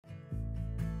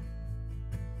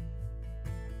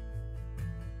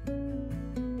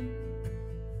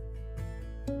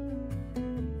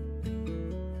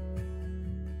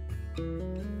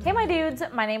Hey my dudes,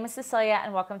 my name is Cecilia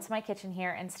and welcome to my kitchen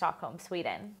here in Stockholm,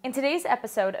 Sweden. In today's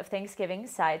episode of Thanksgiving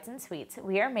Sides and Sweets,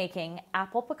 we are making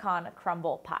apple pecan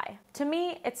crumble pie. To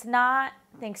me, it's not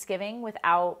Thanksgiving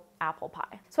without apple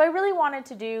pie. So I really wanted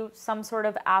to do some sort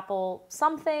of apple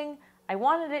something. I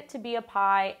wanted it to be a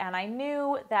pie and I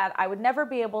knew that I would never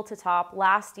be able to top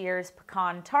last year's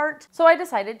pecan tart, so I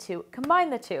decided to combine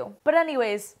the two. But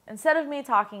anyways, instead of me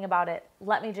talking about it,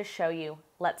 let me just show you.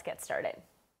 Let's get started.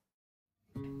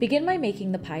 Begin by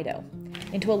making the pie dough.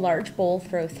 Into a large bowl,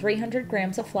 throw 300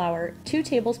 grams of flour, 2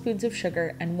 tablespoons of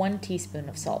sugar, and 1 teaspoon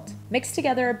of salt. Mix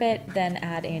together a bit, then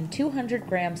add in 200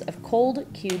 grams of cold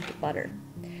cubed butter.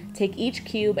 Take each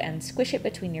cube and squish it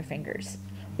between your fingers.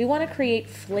 We want to create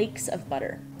flakes of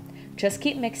butter. Just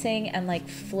keep mixing and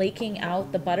flaking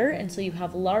out the butter until you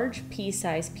have large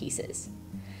pea-sized pieces.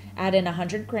 Add in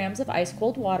 100 grams of ice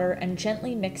cold water and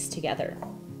gently mix together.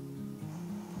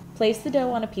 Place the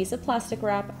dough on a piece of plastic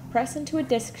wrap, press into a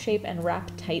disc shape and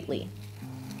wrap tightly.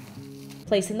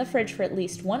 Place in the fridge for at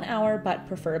least 1 hour, but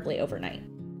preferably overnight.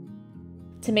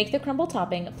 To make the crumble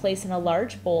topping, place in a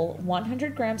large bowl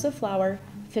 100 grams of flour,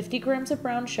 50 grams of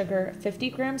brown sugar,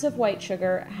 50 grams of white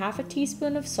sugar, half a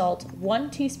teaspoon of salt, 1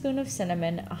 teaspoon of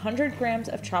cinnamon, 100 grams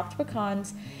of chopped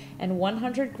pecans, and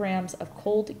 100 grams of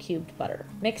cold cubed butter.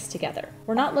 Mix together.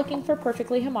 We're not looking for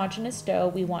perfectly homogeneous dough,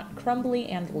 we want crumbly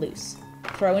and loose.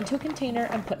 Throw into a container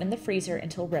and put in the freezer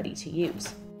until ready to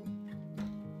use.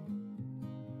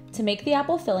 To make the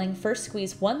apple filling, first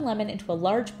squeeze 1 lemon into a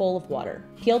large bowl of water.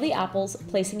 Peel the apples,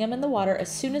 placing them in the water as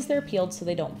soon as they're peeled so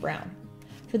they don't brown.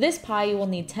 For this pie, you will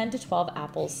need 10 to 12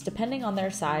 apples, depending on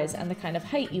their size and the kind of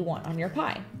height you want on your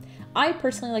pie. I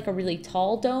personally like a really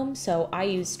tall dome, so I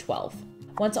use 12.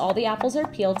 Once all the apples are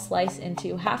peeled, slice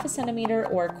into 1/2 centimeter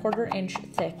or 1/4 inch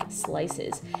thick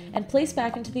slices and place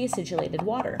back into the acidulated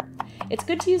water. It's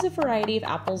good to use a variety of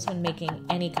apples when making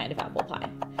any kind of apple pie.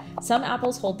 Some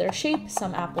apples hold their shape,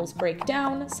 some apples break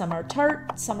down, some are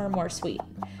tart, some are more sweet.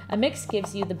 A mix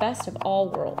gives you the best of all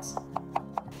worlds.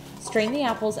 Strain the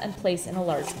apples and place in a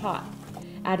large pot.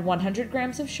 Add 100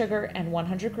 grams of sugar and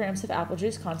 100 grams of apple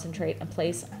juice concentrate and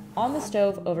place on the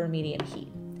stove over medium heat.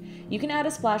 You can add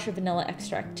a splash of vanilla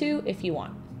extract too if you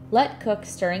want. Let cook,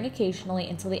 stirring occasionally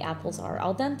until the apples are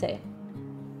al dente.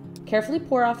 Carefully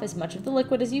pour off as much of the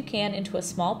liquid as you can into a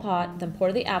small pot, then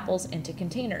pour the apples into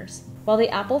containers. While the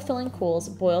apple filling cools,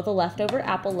 boil the leftover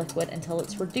apple liquid until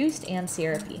it's reduced and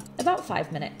syrupy, about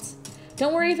 5 minutes.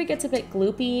 Don't worry if it gets a bit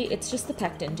gloopy, it's just the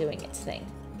pectin doing its thing.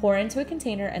 Pour into a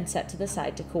container and set to the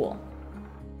side to cool.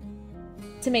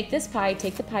 To make this pie,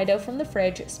 take the pie dough from the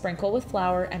fridge, sprinkle with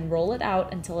flour, and roll it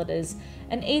out until it is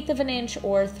 1/8 of an inch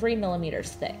or 3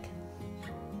 millimeters thick.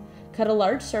 Cut a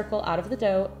large circle out of the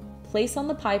dough, place on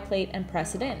the pie plate, and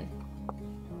press it in.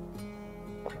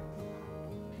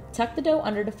 Tuck the dough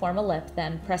under to form a lip,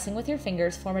 then, pressing with your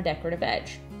fingers, form a decorative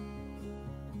edge.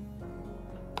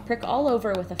 Prick all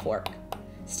over with a fork.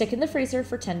 Stick in the freezer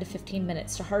for 10 to 15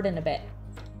 minutes to harden a bit.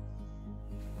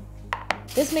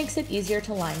 This makes it easier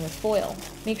to line with foil.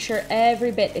 Make sure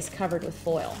every bit is covered with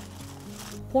foil.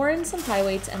 Pour in some pie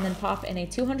weights and then pop in a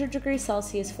 200 degrees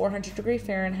Celsius, 400 degree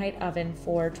Fahrenheit oven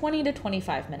for 20 to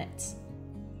 25 minutes.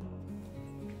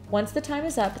 Once the time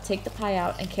is up, take the pie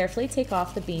out and carefully take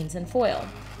off the beans and foil.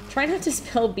 Try not to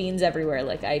spill beans everywhere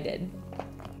like I did.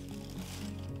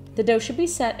 The dough should be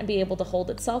set and be able to hold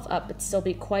itself up but still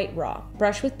be quite raw.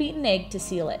 Brush with beaten egg to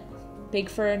seal it. Bake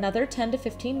for another 10 to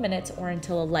 15 minutes or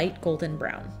until a light golden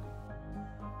brown.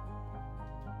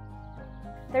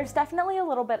 There's definitely a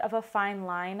little bit of a fine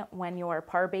line when you're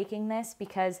par baking this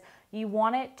because you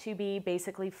want it to be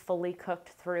basically fully cooked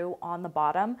through on the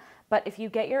bottom. But if you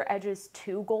get your edges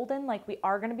too golden, we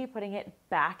are going to be putting it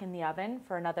back in the oven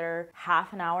for another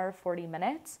half an hour, 40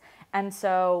 minutes. And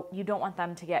so you don't want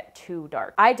them to get too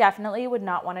dark. I definitely would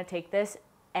not want to take this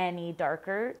any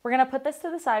darker. We're gonna put this to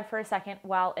the side for a second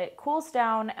while it cools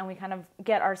down and we kind of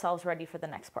get ourselves ready for the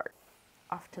next part.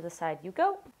 Off to the side you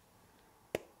go.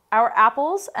 Our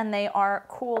apples, and they are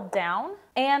cooled down,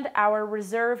 and our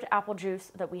reserved apple juice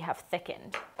that we have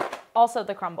thickened. Also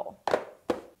the crumble.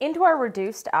 Into our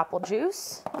reduced apple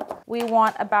juice, we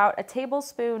want about a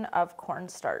tablespoon of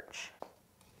cornstarch.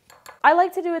 I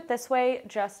like to do it this way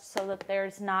just so that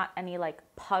there's not any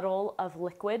puddle of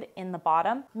liquid in the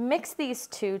bottom. Mix these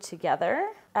two together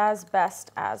as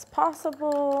best as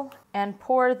possible and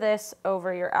pour this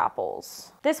over your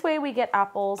apples. This way we get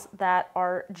apples that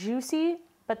are juicy,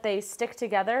 but they stick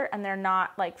together and they're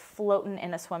not floating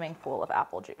in a swimming pool of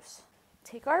apple juice.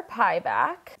 Take our pie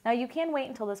back. Now you can wait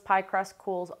until this pie crust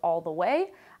cools all the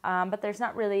way, but there's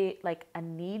not really like a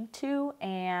need to,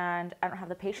 and I don't have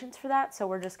the patience for that, so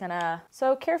we're just gonna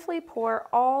carefully pour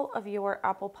all of your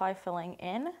apple pie filling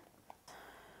in.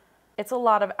 It's a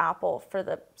lot of apple for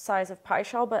the size of pie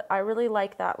shell, but I really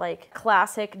like that like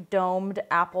classic domed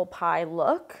apple pie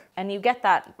look. And you get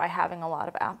that by having a lot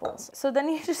of apples. So then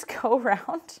you just go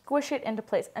around, squish it into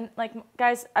place. And like,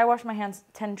 guys, I wash my hands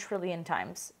 10 trillion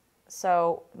times.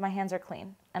 So my hands are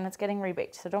clean and it's getting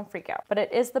rebaked, so don't freak out. But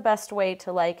it is the best way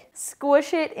to like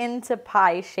squish it into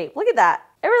pie shape. Look at that.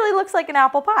 It really looks like an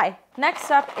apple pie.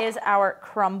 Next up is our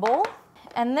crumble.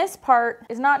 And this part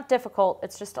is not difficult,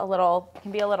 it's just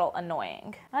can be a little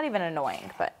annoying. Not even annoying,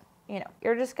 but you know.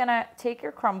 You're just gonna take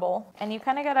your crumble and you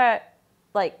kind of gotta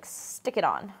like stick it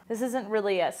on. This isn't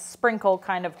really a sprinkle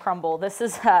kind of crumble. This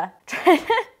is a try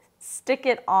to stick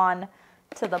it on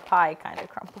to the pie kind of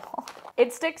crumble.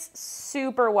 It sticks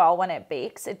super well when it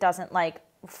bakes. It doesn't like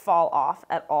fall off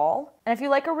at all. And if you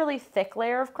like a really thick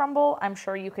layer of crumble, I'm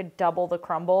sure you could double the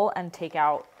crumble and take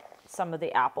out some of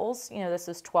the apples. You know, this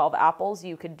is 12 apples.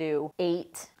 You could do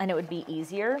 8 and it would be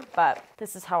easier, but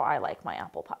this is how I like my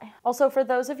apple pie. Also, for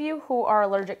those of you who are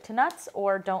allergic to nuts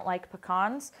or don't like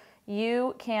pecans,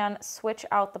 you can switch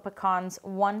out the pecans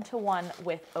 1-to-1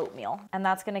 with oatmeal. And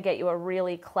that's gonna get you a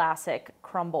really classic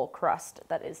crumble crust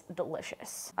that is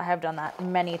delicious. I have done that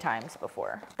many times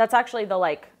before. That's actually the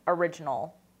like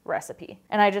original recipe.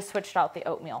 And I just switched out the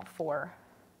oatmeal for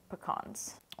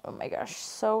pecans. Oh my gosh,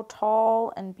 so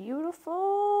tall and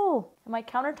beautiful. My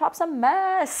countertop's a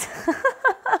mess.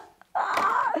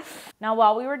 Now,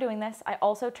 while we were doing this, I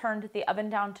also turned the oven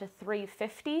down to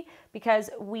 350 because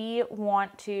we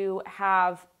want to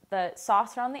have the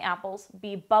sauce around the apples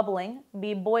be bubbling,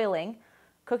 be boiling,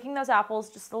 cooking those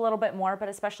apples just a little bit more, but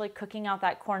especially cooking out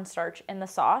that cornstarch in the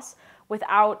sauce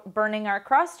without burning our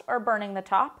crust or burning the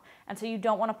top. And so you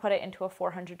don't want to put it into a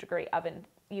 400-degree oven.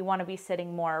 You want to be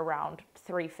sitting more around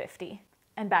 350.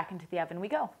 And back into the oven we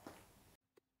go.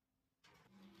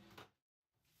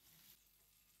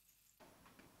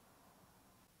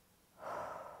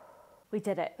 We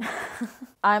did it.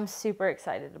 I'm super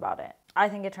excited about it. I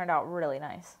think it turned out really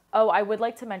nice. Oh, I would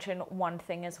like to mention one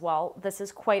thing as well. This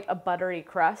is quite a buttery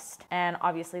crust, and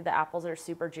obviously the apples are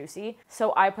super juicy.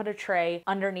 So I put a tray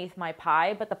underneath my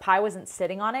pie, but the pie wasn't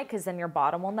sitting on it because then your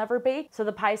bottom will never bake. So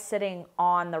the pie's sitting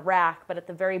on the rack, but at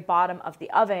the very bottom of the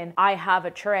oven, I have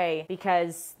a tray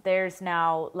because there's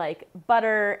now like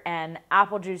butter and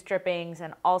apple juice drippings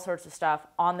and all sorts of stuff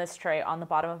on this tray on the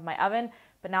bottom of my oven.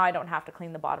 But now I don't have to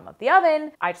clean the bottom of the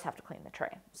oven, I just have to clean the tray.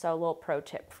 So a little pro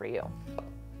tip for you.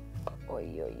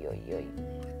 Oy, oy, oy, oy.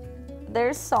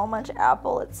 There's so much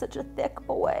apple, it's such a thick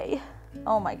boy.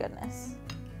 Oh my goodness.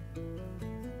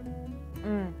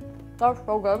 That's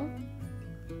so good.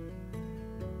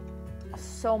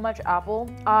 So much apple,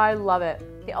 I love it.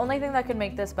 The only thing that could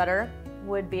make this better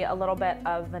would be a little bit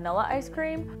of vanilla ice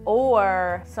cream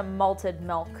or some malted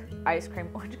milk ice cream,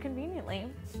 which conveniently,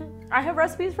 I have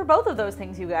recipes for both of those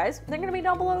things, you guys. They're gonna be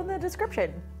down below in the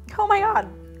description. Oh my God,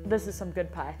 this is some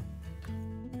good pie.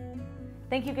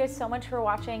 Thank you guys so much for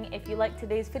watching. If you liked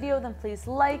today's video, then please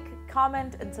like,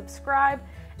 comment, and subscribe.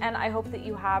 And I hope that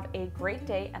you have a great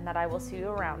day and that I will see you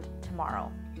around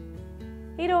tomorrow.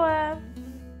 Hej då!